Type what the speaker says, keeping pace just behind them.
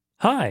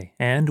Hi,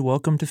 and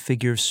welcome to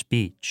Figure of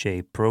Speech,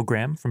 a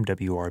program from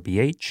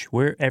WRBH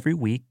where every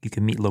week you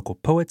can meet local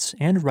poets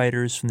and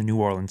writers from the New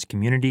Orleans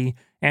community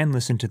and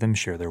listen to them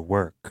share their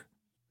work.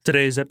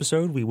 Today's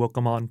episode, we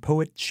welcome on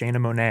poet Shana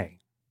Monet.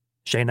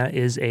 Shana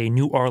is a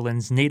New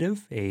Orleans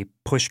native, a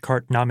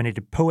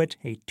Pushcart-nominated poet,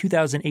 a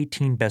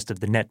 2018 Best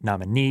of the Net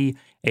nominee,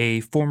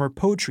 a former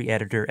poetry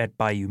editor at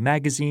Bayou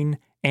Magazine,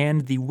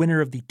 and the winner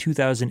of the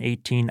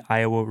 2018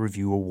 Iowa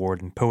Review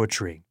Award in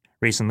Poetry.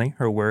 Recently,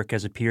 her work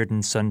has appeared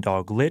in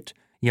Sundog Lit,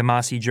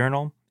 Yamasee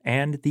Journal,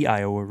 and the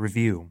Iowa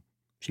Review.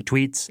 She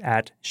tweets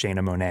at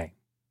Shana Monet.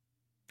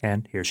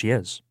 And here she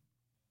is.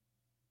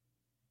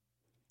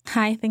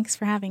 Hi, thanks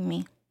for having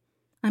me.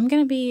 I'm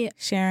going to be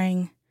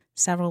sharing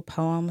several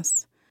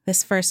poems.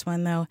 This first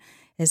one, though,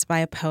 is by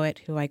a poet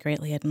who I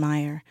greatly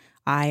admire,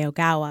 Ai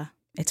Ogawa.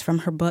 It's from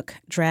her book,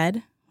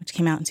 Dread, which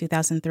came out in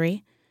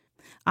 2003.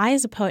 Ai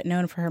is a poet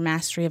known for her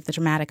mastery of the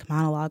dramatic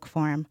monologue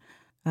form,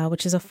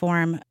 which is a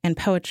form in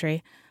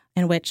poetry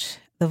in which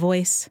the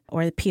voice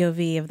or the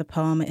POV of the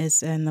poem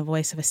is in the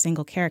voice of a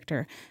single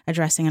character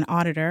addressing an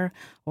auditor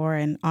or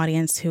an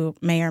audience who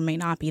may or may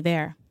not be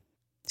there.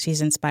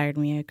 She's inspired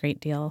me a great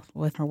deal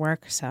with her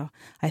work, so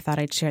I thought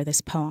I'd share this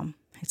poem.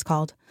 It's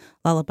called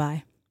Lullaby.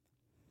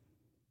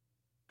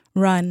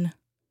 Run,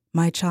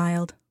 my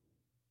child.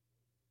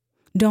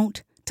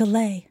 Don't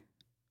delay.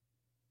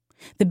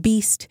 The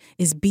beast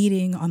is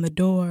beating on the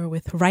door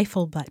with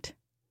rifle butt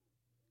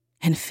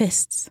and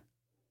fists.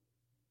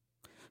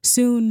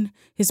 Soon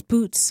his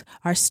boots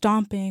are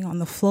stomping on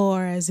the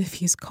floor as if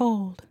he's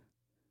cold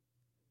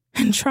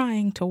and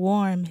trying to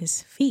warm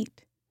his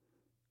feet.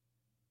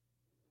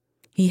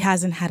 He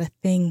hasn't had a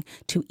thing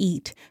to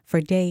eat for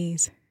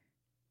days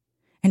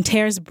and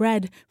tears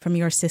bread from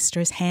your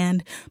sister's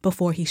hand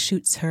before he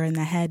shoots her in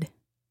the head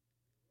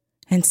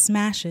and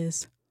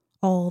smashes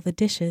all the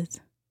dishes.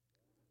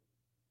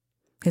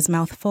 His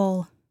mouth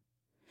full,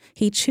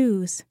 he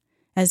chews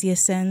as he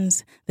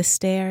ascends the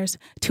stairs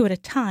 2 at a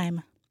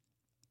time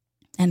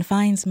and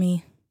finds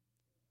me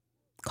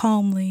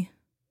calmly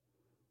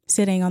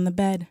sitting on the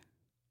bed.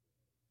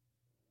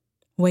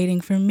 Waiting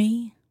for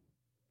me?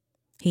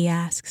 He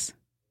asks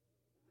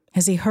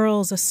as he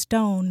hurls a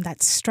stone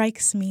that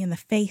strikes me in the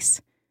face,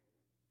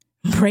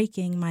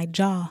 breaking my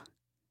jaw,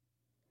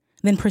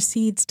 then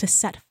proceeds to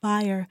set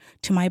fire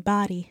to my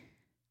body,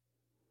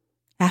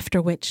 after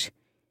which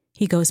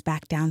he goes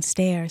back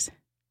downstairs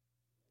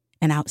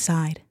and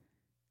outside.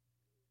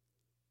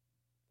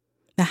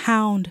 The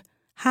hound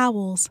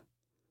howls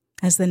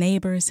as the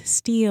neighbors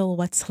steal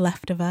what's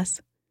left of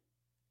us.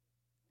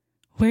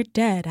 We're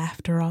dead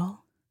after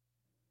all.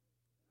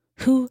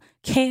 Who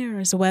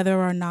cares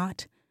whether or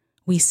not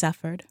we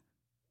suffered,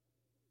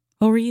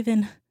 or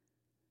even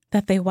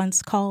that they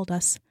once called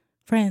us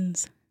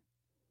friends?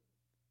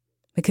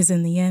 Because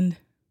in the end,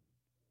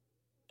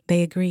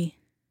 they agree.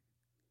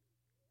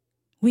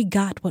 We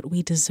got what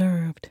we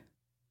deserved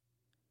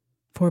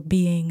for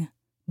being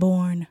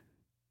born.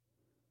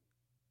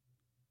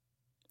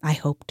 I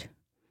hoped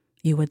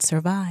you would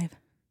survive,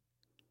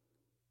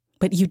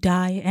 but you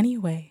die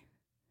anyway,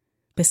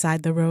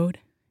 beside the road.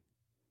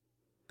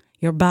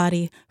 Your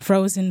body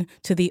frozen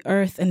to the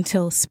earth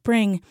until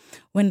spring,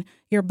 when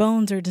your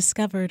bones are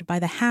discovered by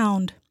the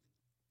hound,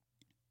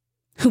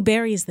 who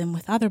buries them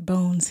with other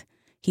bones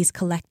he's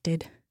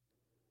collected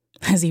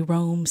as he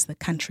roams the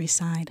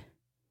countryside.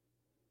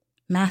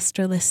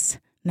 Masterless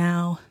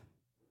now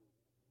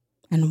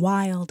and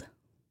wild.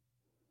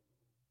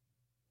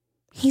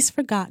 He's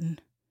forgotten.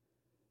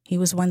 He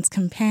was once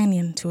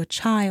companion to a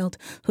child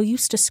who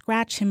used to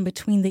scratch him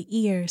between the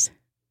ears.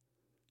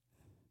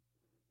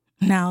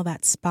 Now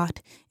that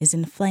spot is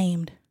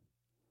inflamed,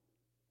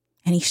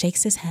 and he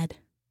shakes his head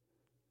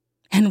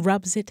and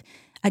rubs it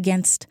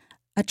against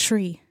a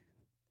tree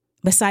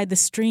beside the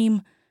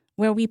stream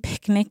where we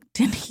picnicked,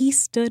 and he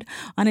stood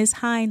on his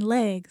hind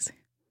legs,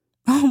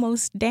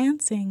 almost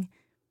dancing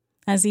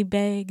as he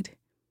begged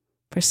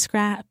for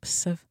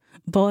scraps of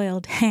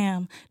boiled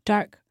ham,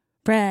 dark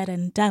bread,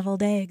 and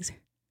deviled eggs.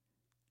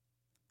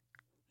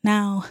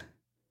 Now,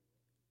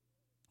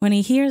 when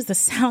he hears the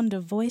sound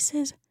of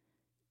voices,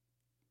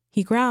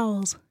 he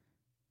growls,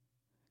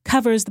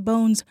 covers the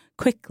bones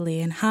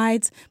quickly, and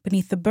hides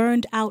beneath the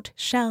burned-out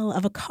shell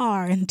of a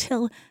car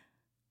until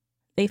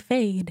they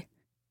fade.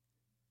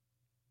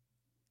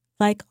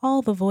 Like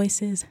all the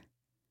voices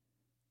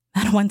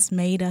that once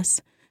made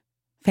us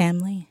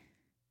family,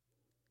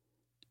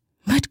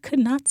 but could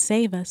not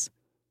save us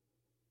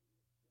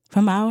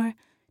from our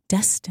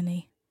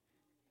destiny.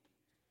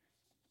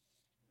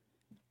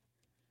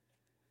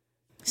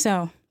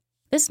 So,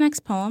 this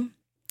next poem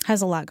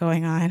has a lot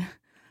going on.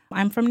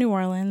 I'm from New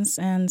Orleans,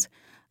 and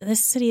this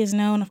city is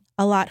known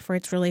a lot for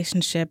its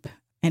relationship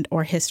and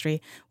or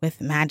history with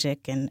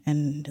magic and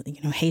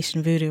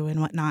Haitian voodoo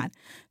and whatnot.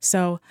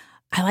 So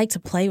I like to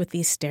play with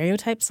these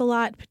stereotypes a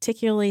lot,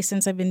 particularly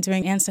since I've been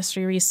doing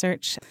ancestry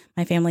research.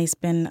 My family's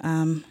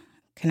been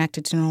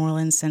connected to New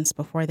Orleans since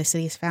before the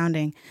city's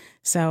founding.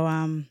 So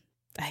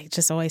I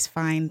just always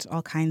find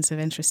all kinds of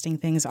interesting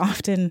things.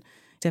 Often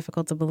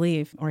difficult to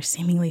believe or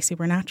seemingly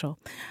supernatural.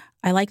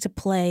 I like to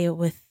play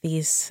with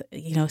these,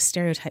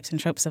 stereotypes and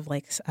tropes of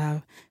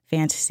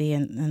fantasy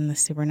and the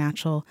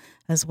supernatural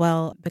as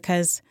well,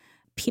 because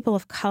people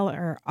of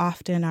color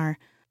often are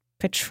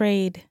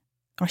portrayed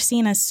or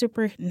seen as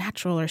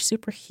supernatural or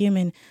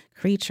superhuman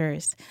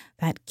creatures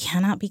that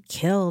cannot be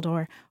killed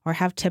or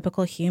have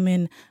typical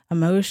human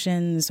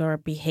emotions or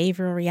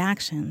behavioral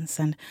reactions.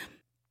 And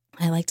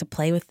I like to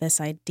play with this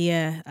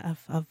idea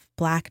of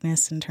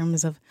Blackness in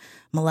terms of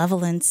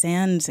malevolence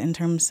and in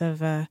terms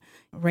of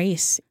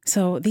race.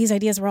 So these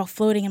ideas were all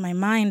floating in my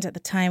mind at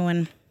the time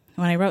when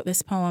I wrote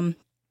this poem.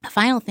 The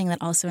final thing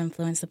that also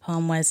influenced the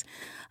poem was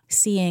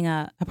seeing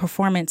a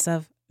performance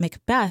of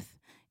Macbeth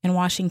in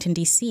Washington,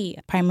 D.C.,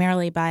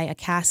 primarily by a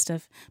cast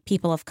of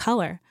people of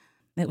color.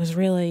 It was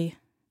really,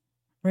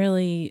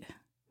 really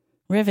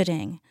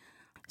riveting.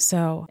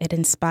 So it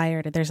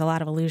inspired, there's a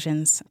lot of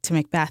allusions to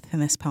Macbeth in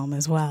this poem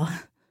as well.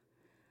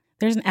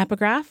 There's an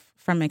epigraph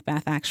from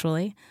Macbeth,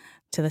 actually,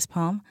 to this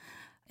poem.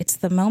 It's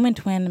the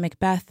moment when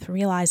Macbeth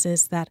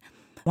realizes that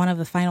one of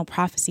the final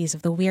prophecies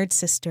of the Weird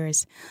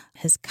Sisters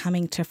is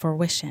coming to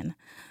fruition.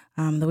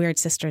 The Weird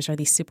Sisters are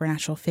these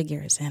supernatural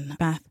figures in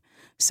Macbeth.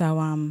 So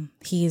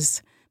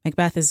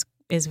Macbeth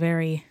is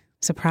very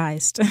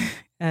surprised,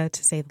 to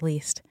say the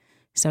least.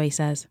 So he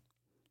says,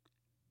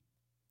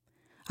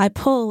 I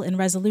pull in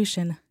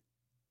resolution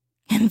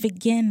and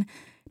begin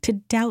to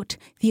doubt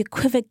the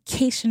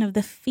equivocation of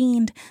the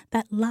fiend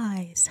that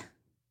lies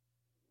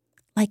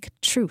like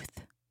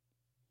truth.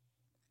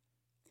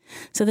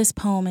 So this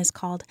poem is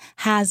called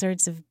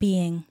Hazards of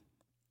Being,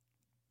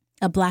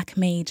 a Black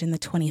Mage in the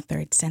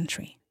 23rd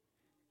Century.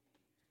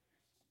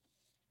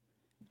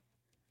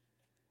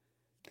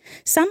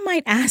 Some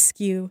might ask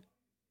you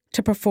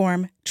to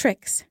perform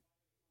tricks.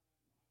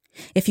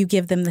 If you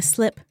give them the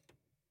slip,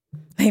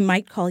 they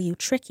might call you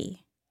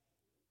tricky.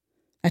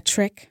 A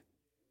trick.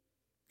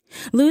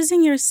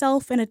 Losing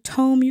yourself in a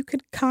tome, you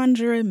could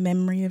conjure a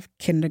memory of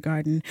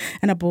kindergarten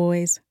and a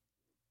boy's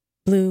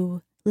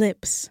blue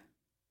lips.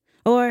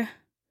 Or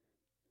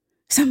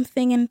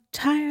something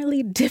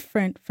entirely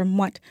different from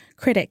what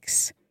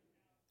critics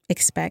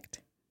expect.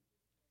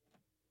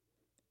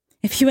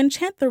 If you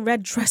enchant the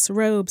red dress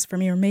robes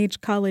from your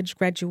Mage College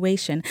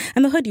graduation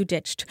and the hood you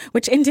ditched,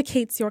 which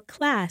indicates your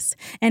class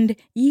and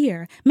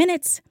year,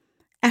 minutes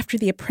after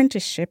the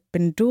apprenticeship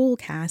in dual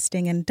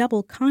casting and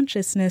double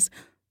consciousness,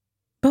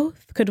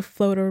 both could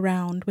float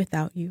around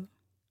without you.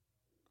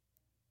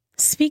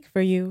 Speak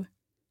for you,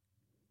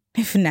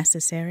 if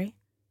necessary.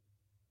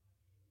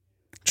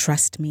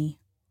 Trust me.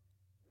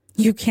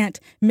 You can't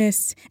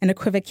miss an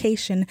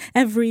equivocation.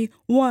 Every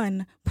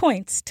one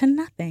points to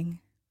nothing.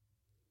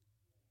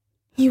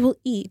 You will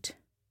eat,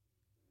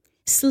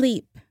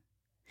 sleep,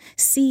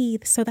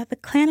 seethe so that the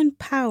clan in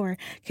power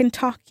can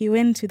talk you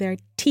into their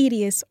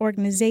tedious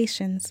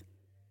organizations.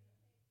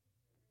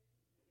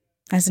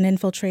 As an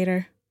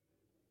infiltrator,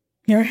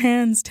 your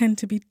hands tend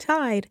to be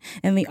tied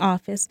in the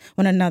office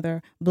when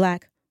another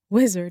black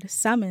wizard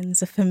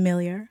summons a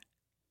familiar.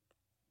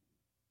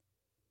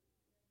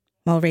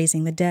 While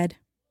raising the dead,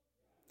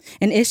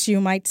 an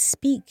issue might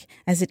speak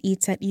as it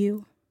eats at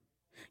you,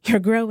 your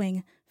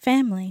growing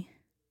family.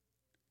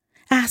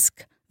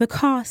 Ask the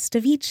cost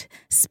of each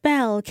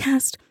spell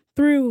cast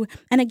through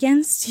and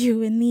against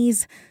you in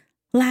these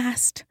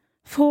last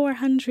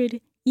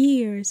 400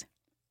 years.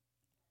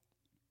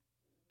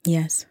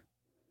 Yes,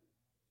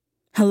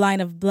 a line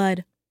of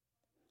blood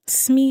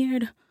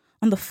smeared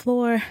on the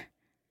floor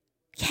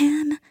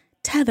can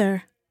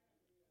tether.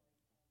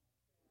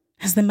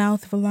 As the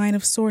mouth of a line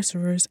of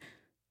sorcerers,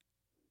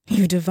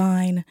 you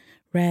divine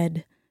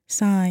red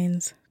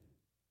signs,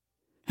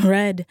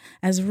 red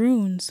as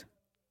runes.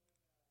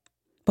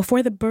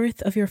 Before the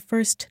birth of your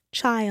first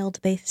child,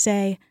 they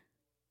say,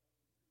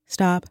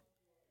 stop,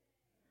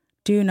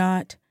 do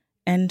not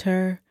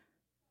enter,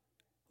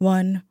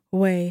 one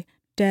way,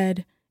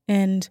 dead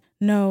end,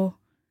 no,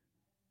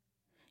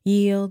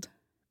 yield,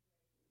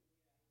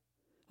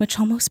 which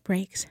almost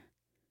breaks,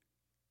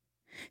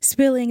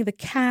 spilling the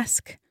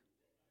cask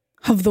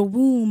of the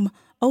womb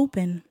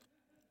open,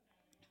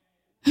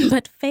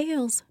 but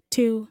fails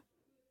to.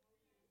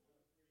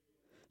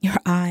 Your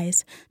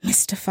eyes,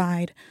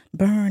 mystified,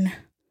 burn.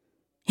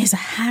 Is a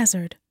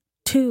hazard,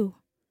 too.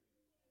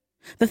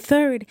 The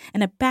third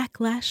in a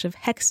backlash of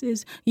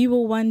hexes you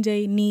will one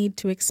day need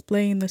to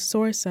explain the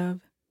source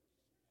of.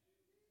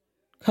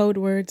 Code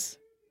words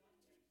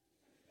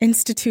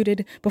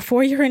instituted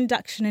before your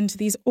induction into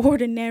these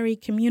ordinary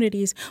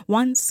communities,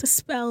 once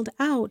spelled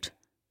out,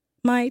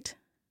 might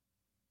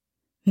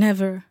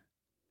never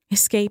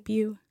escape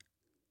you,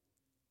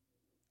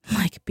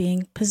 like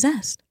being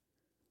possessed.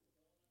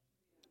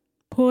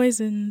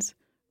 Poisons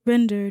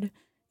rendered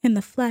in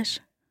the flesh.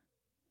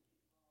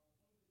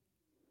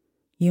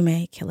 You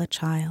may kill a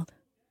child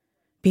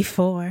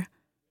before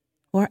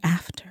or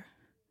after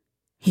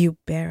you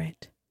bear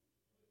it.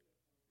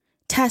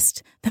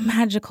 Test the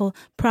magical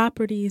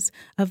properties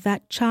of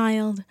that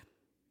child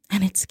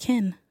and its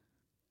kin.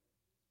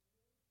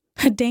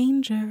 A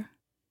danger,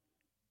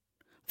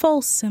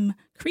 fulsome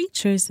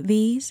creatures,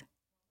 these.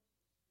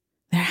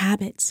 Their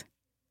habits,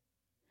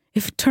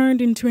 if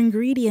turned into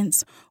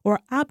ingredients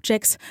or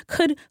objects,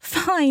 could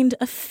find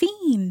a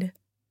fiend,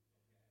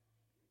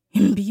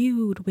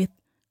 imbued with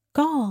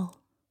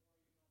gall,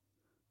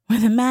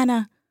 where the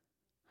manna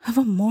of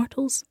a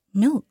mortal's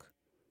milk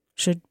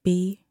should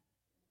be.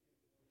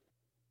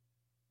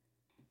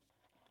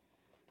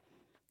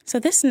 So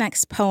this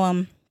next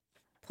poem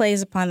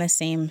plays upon the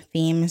same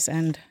themes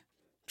and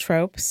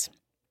tropes,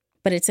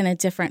 but it's in a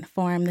different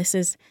form. This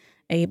is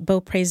a beau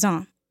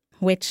présent,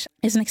 which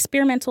is an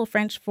experimental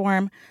French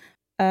form.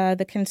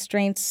 The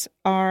constraints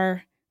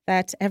are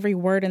that every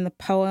word in the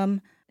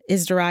poem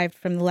is derived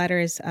from the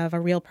letters of a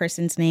real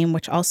person's name,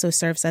 which also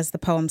serves as the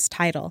poem's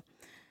title.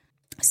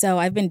 So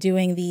I've been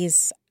doing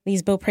these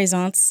beau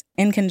présents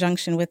in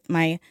conjunction with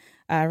my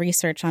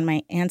research on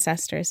my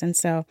ancestors. And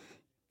so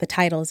the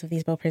titles of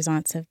these beau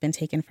présents have been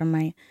taken from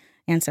my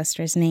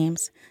ancestors'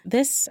 names.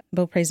 This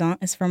beau présent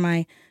is for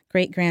my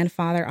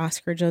great-grandfather,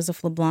 Oscar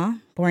Joseph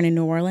Leblanc, born in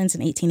New Orleans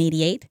in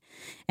 1888,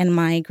 and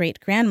my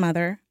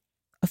great-grandmother,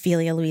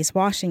 Ophelia Louise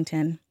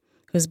Washington,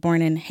 who was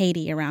born in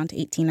Haiti around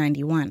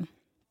 1891.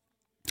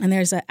 And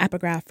there's an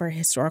epigraph for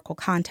historical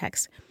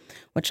context,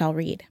 which I'll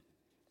read.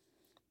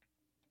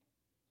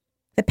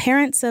 The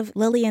parents of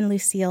Lillian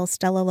Lucille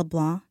Stella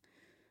Leblanc,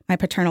 my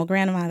paternal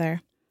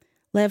grandmother,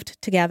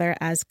 lived together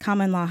as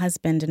common-law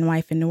husband and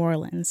wife in New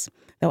Orleans,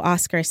 though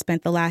Oscar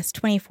spent the last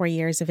 24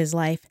 years of his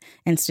life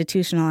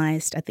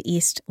institutionalized at the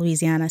East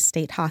Louisiana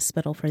State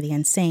Hospital for the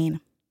Insane.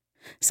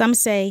 Some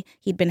say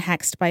he'd been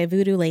hexed by a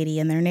voodoo lady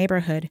in their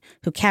neighborhood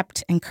who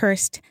kept and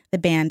cursed the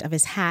band of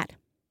his hat.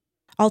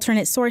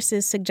 Alternate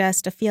sources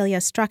suggest Ophelia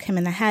struck him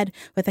in the head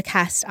with a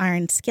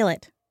cast-iron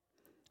skillet,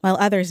 while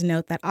others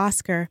note that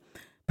Oscar,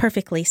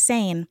 perfectly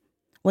sane,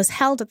 was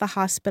held at the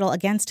hospital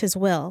against his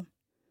will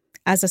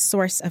as a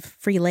source of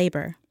free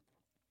labor.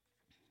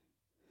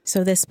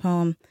 So this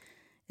poem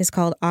is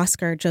called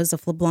Oscar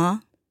Joseph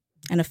Leblanc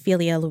and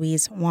Ophelia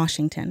Louise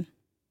Washington.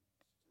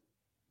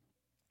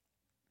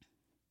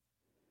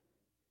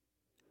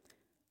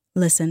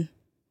 Listen.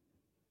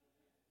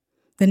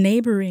 The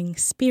neighboring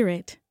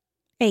spirit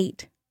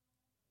ate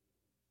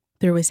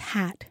through his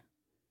hat.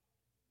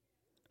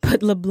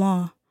 But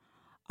Leblanc,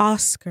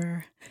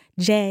 Oscar,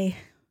 J.,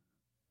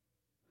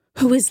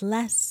 who is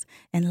less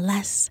and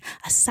less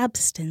a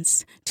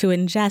substance to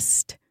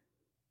ingest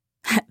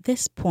at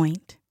this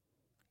point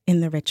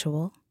in the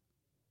ritual,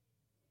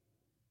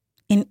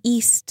 in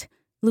East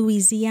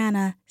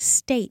Louisiana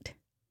State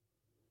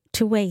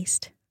to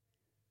waste,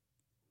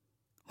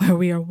 where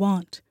we are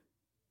wont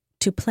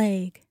to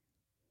plague.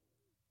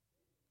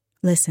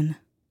 Listen,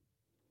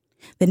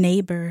 the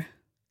neighbor,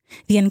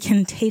 the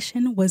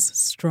incantation was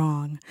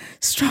strong,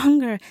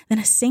 stronger than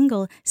a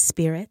single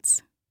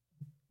spirit's.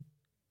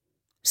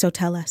 So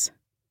tell us,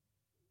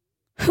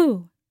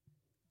 who?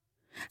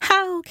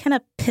 How can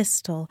a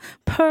pistol,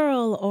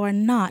 pearl or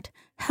not,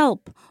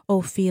 help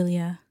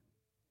Ophelia?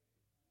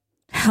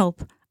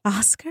 Help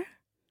Oscar?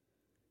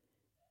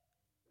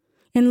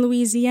 In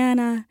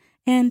Louisiana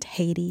and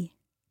Haiti,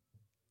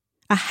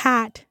 a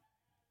hat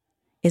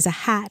is a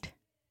hat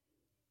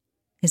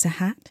is a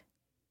hat.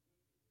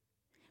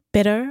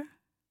 Bitter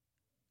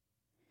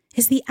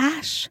is the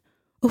ash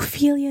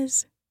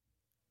Ophelia's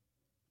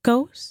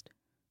ghost?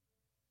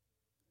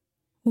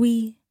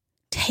 We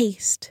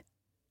taste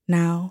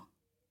now.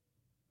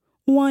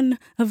 One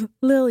of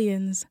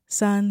Lillian's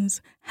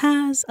sons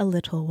has a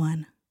little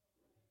one.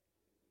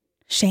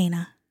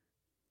 Shayna.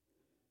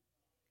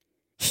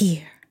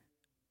 Here.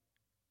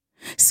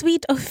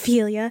 Sweet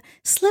Ophelia,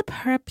 slip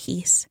her a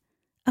piece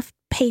of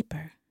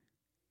paper.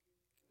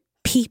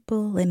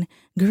 People in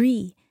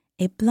gris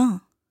et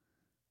blanc.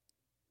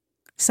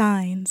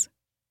 Signs,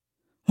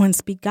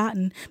 once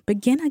begotten,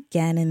 begin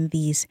again in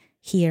these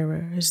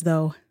hearers,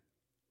 though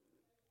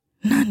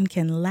none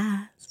can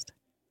last.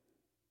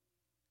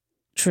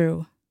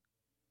 True,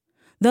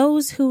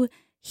 those who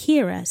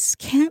hear us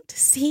can't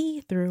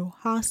see through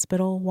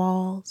hospital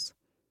walls.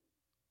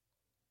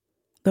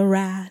 The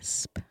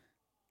rasp.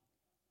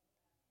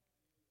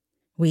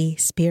 We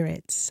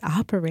spirits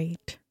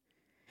operate.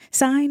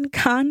 Sign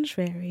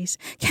contraries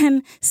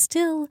can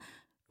still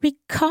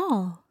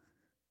recall.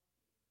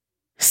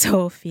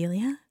 So,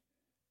 Ophelia,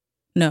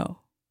 no.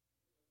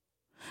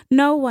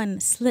 No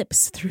one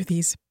slips through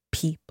these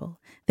people,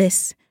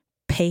 this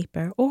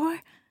paper, or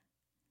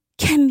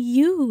can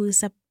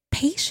use a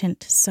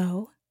patient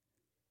so.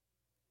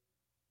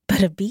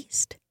 But a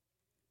beast,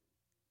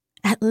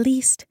 at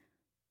least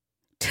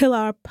till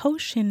our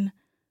potion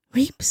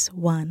reaps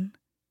one,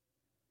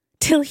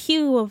 till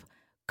hue of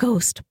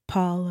ghost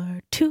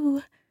pallor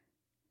to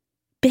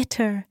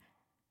bitter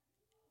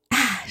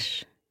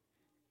ash.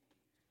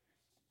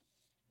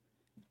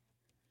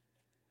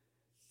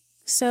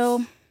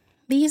 So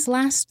these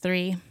last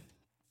three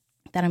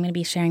that I'm going to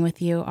be sharing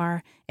with you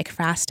are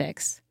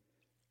ekphrastics.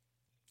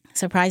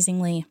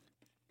 Surprisingly,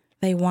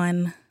 they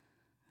won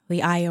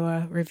the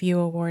Iowa Review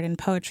Award in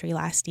Poetry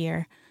last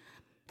year,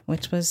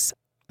 which was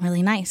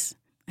really nice,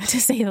 to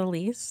say the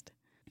least.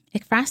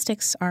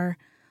 Ekphrastics are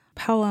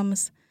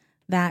poems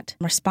that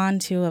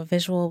respond to a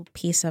visual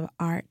piece of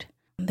art.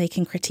 They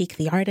can critique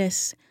the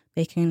artist.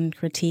 They can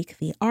critique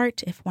the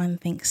art if one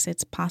thinks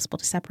it's possible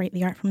to separate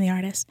the art from the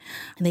artist.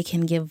 They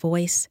can give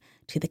voice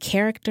to the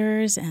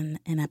characters in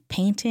a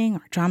painting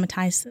or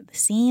dramatize the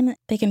scene.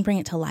 They can bring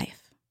it to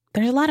life.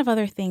 There's a lot of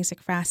other things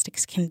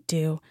ekphrastics can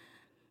do,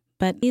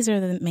 but these are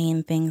the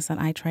main things that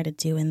I try to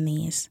do in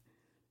these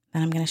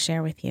that I'm going to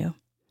share with you.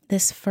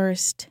 This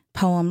first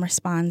poem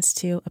responds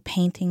to a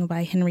painting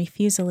by Henry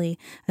Fuseli,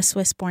 a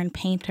Swiss-born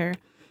painter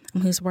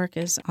whose work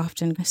is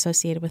often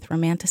associated with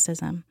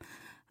Romanticism.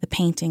 The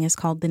painting is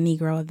called The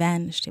Negro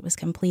Avenged. It was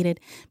completed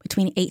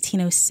between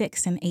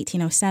 1806 and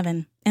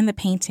 1807. In the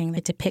painting,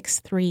 it depicts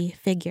three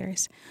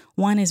figures.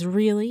 One is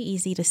really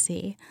easy to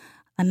see.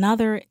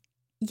 Another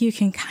you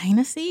can kind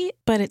of see,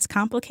 but it's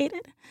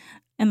complicated.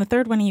 And the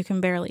third one you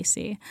can barely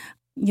see.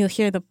 You'll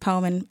hear the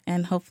poem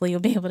and hopefully you'll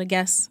be able to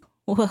guess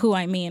who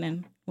I mean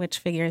and which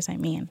figures I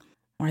mean,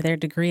 or their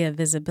degree of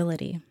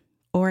visibility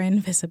or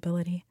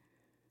invisibility.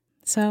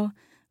 So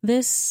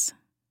this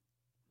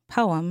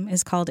poem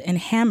is called In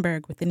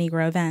Hamburg with the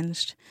Negro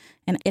Avenged,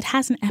 and it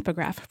has an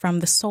epigraph from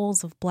The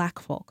Souls of Black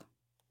Folk,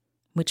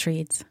 which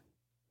reads,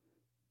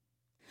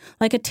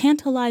 like a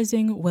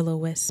tantalizing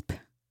will-o-wisp,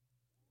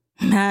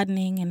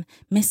 maddening and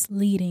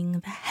misleading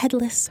the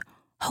headless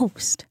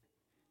host.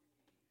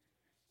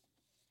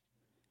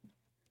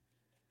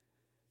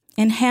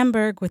 In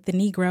Hamburg with the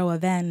Negro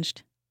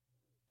Avenged.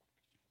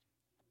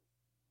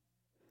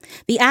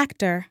 The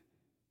actor,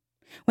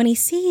 when he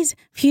sees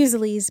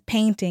Fuseli's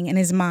painting in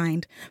his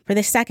mind for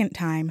the second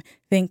time,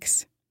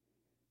 thinks,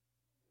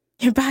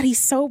 your body's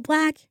so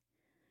black,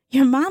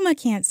 your mama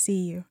can't see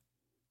you.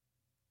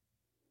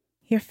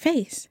 Your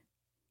face.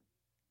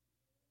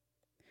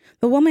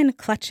 The woman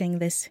clutching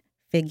this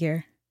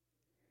figure,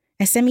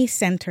 a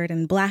semi-centered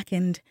and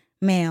blackened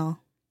male,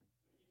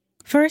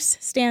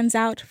 first stands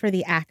out for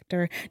the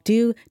actor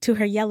due to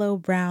her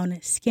yellow-brown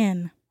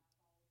skin.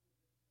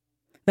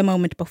 The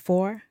moment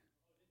before,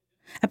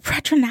 a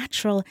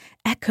preternatural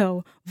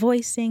echo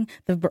voicing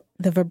the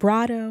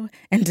vibrato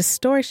and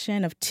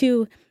distortion of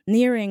two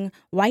nearing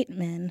white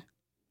men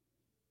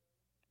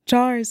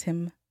jars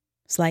him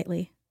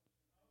slightly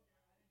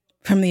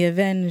from the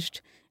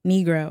avenged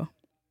Negro.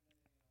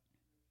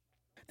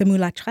 The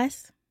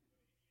mulatresse,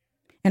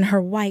 in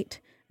her white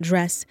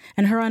dress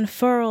and her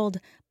unfurled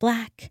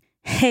black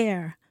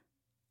hair,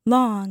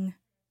 long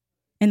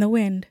in the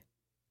wind,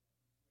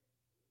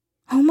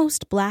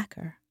 almost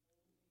blacker,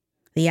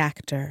 the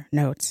actor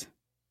notes,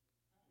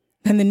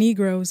 than the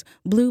Negro's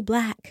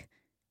blue-black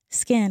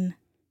skin.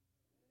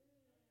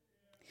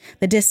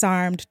 The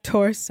disarmed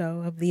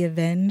torso of the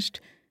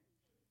avenged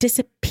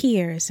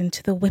disappears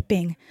into the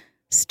whipping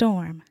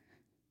storm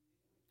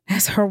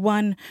as her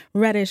one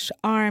reddish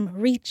arm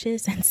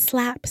reaches and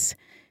slaps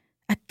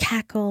a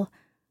cackle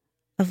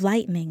of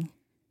lightning.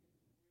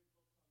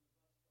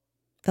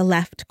 The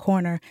left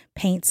corner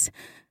paints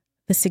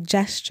the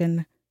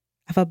suggestion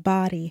of a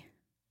body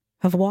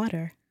of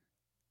water,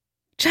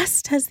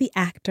 just as the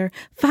actor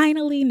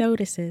finally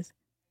notices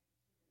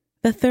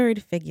the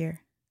third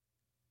figure,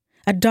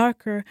 a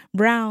darker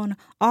brown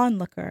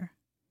onlooker.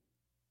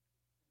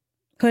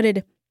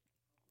 Hooded,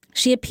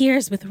 she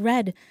appears with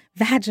red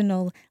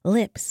vaginal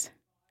lips,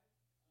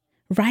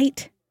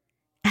 right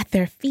at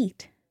their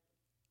feet,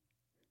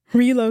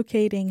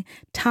 relocating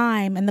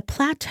time and the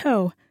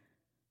plateau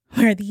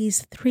where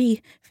these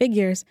three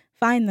figures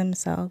find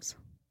themselves,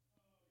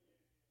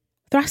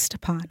 thrust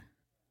upon.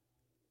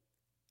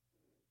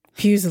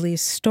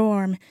 Fuseli's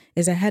storm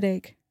is a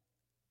headache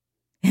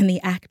in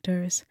the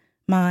actor's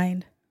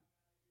mind,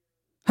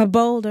 a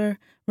bolder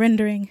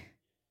rendering,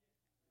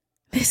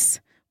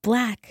 this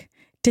black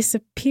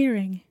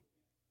disappearing,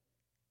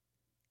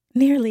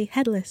 nearly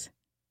headless,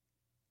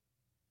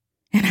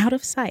 and out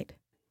of sight.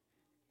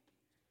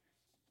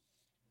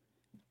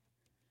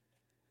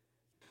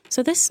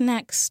 So this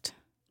next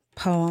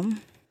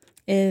poem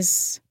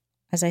is,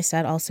 as I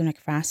said, also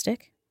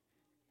ekphrastic,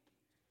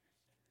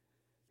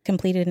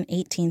 completed in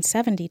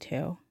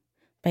 1872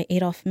 by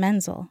Adolf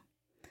Menzel.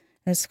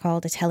 It's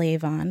called Atelier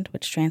Wand,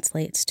 which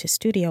translates to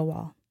studio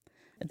wall.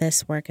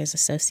 This work is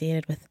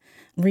associated with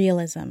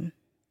realism.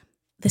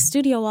 The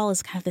studio wall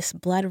is kind of this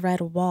blood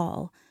red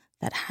wall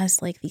that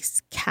has like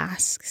these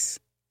casks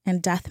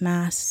and death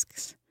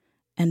masks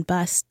and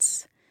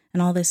busts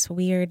and all this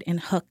weird and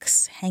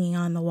hooks hanging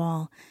on the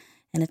wall.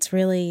 And it's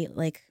really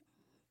like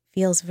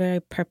feels very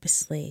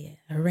purposely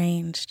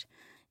arranged.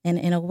 And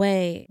in a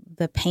way,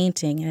 the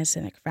painting is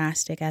an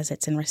ekphrastic as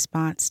it's in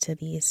response to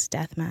these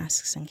death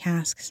masks and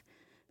casks.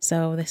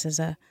 So this is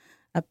a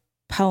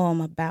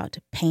poem about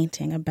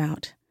painting,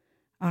 about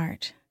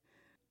art.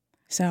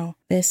 So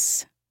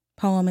this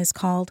poem is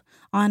called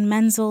On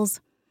Menzel's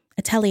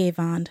Atelier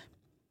Wand.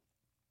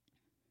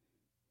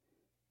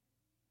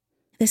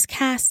 This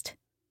cast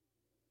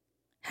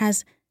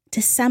has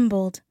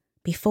dissembled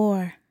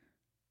before.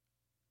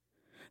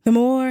 The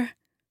more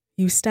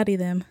you study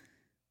them,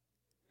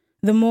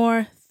 the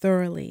more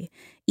thoroughly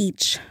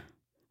each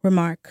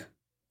remark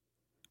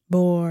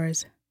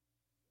bores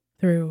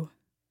through.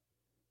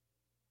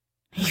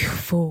 You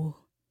fool.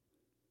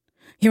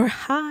 Your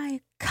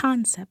high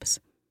concepts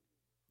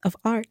of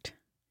art.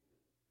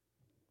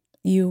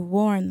 You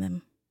warn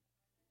them.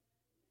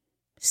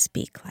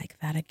 Speak like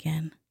that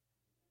again.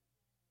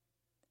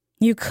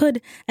 You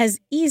could as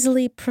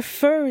easily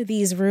prefer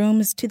these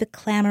rooms to the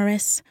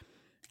clamorous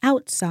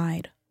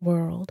outside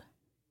world.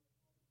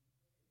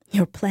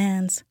 Your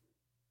plans,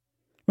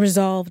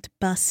 resolved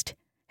bust,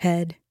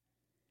 head,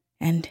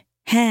 and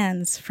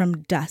hands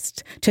from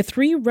dust to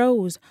 3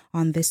 rows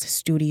on this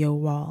studio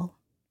wall.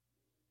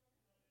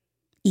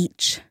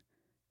 Each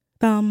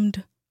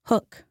thumbed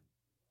hook,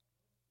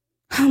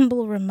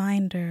 humble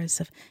reminders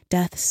of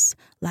death's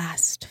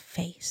last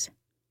face.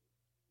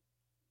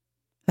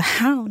 The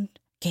hound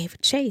gave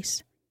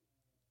chase.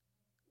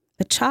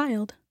 The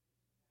child,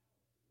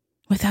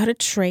 without a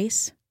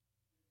trace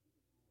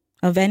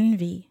of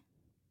envy,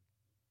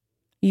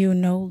 you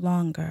no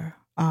longer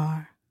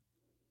are.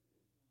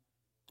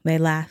 They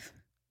laugh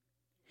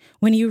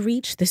when you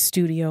reach the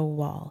studio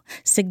wall,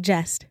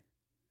 suggest,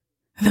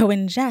 though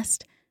in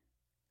jest,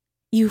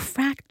 you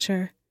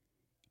fracture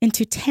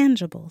into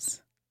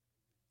tangibles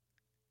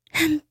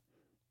and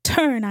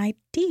turn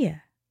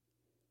idea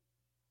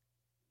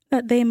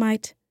that they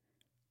might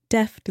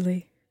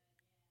deftly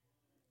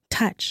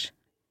touch.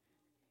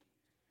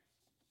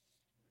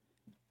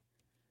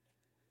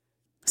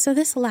 So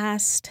this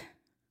last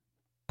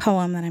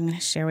poem that I'm going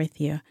to share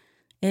with you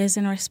is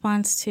in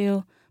response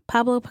to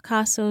Pablo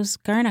Picasso's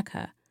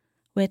Guernica,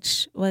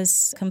 which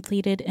was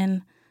completed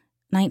in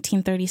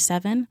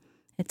 1937.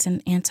 It's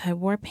an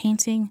anti-war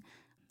painting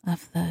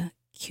of the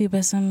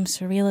Cubism,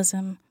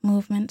 Surrealism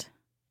movement.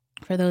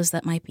 For those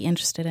that might be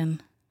interested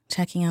in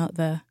checking out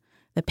the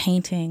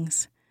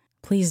paintings,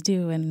 please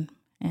do,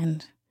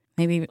 and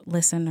maybe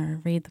listen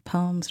or read the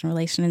poems in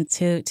relation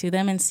to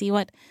them and see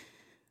what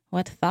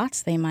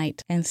thoughts they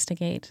might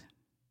instigate.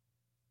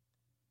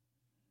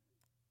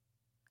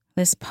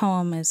 This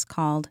poem is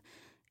called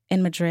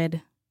In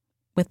Madrid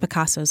with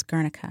Picasso's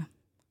Guernica.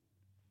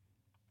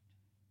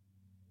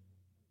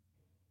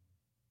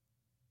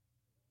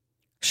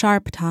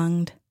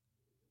 Sharp-tongued,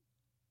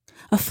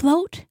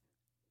 afloat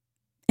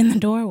in the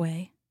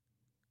doorway,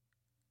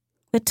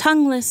 the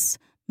tongueless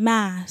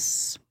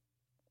mass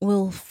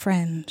will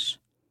fringe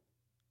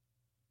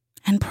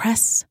and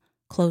press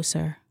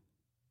closer.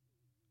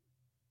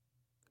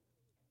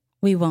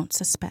 We won't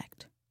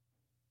suspect,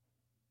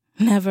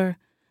 never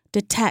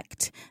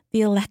detect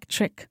the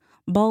electric,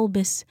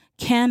 bulbous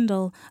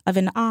candle of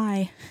an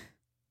eye,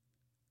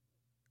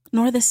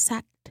 nor the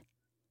sect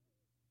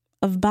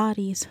of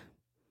bodies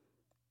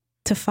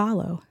to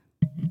follow.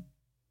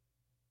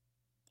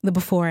 The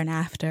before and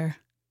after.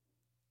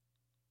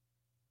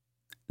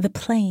 The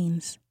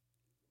planes.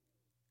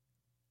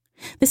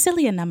 The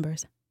Cilia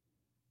numbers.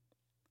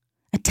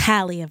 A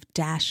tally of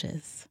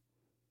dashes.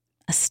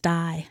 A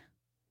sty.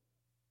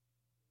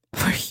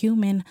 For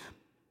human,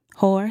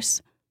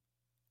 horse,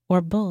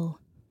 or bull.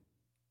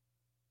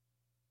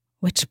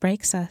 Which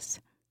breaks us?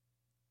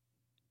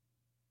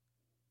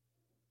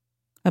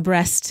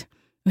 Abreast,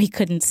 we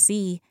couldn't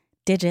see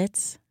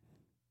digits.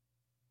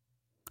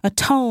 A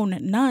tone,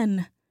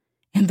 none,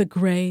 in the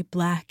gray,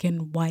 black,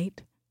 and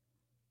white.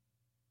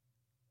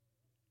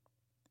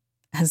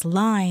 As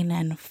line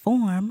and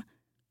form,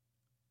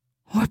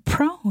 we're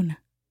prone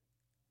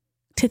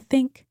to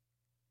think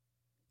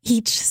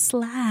each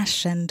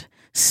slash and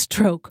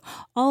stroke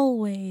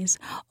always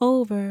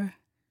over,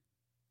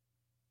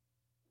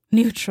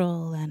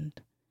 neutral and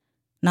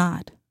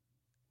not.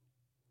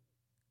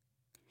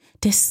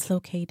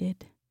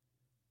 Dislocated,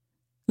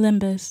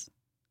 limbus,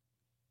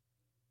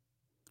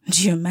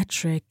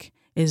 geometric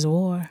is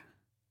war.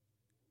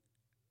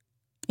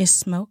 Is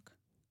smoke?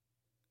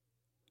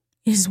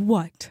 Is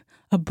what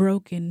a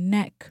broken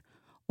neck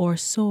or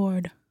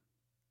sword?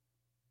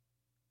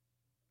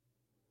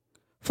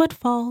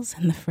 Footfalls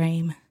in the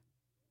frame.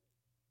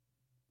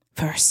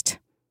 First,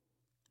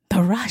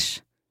 the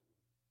rush.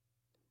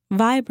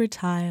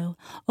 Vibratile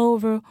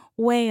over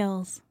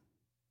wails.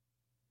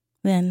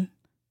 Then,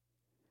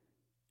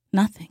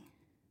 nothing.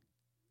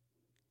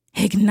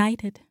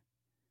 Ignited.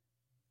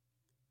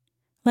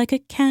 Like a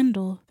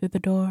candle through the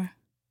door.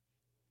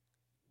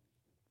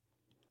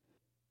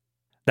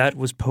 That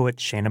was poet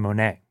Shana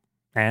Monet.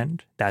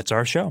 And that's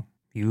our show.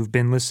 You've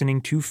been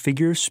listening to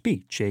Figure of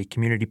Speech, a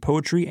community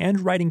poetry and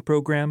writing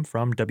program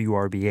from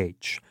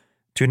WRBH.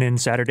 Tune in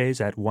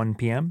Saturdays at 1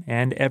 p.m.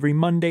 and every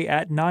Monday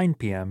at 9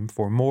 p.m.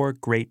 for more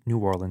great New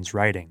Orleans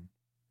writing.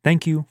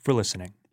 Thank you for listening.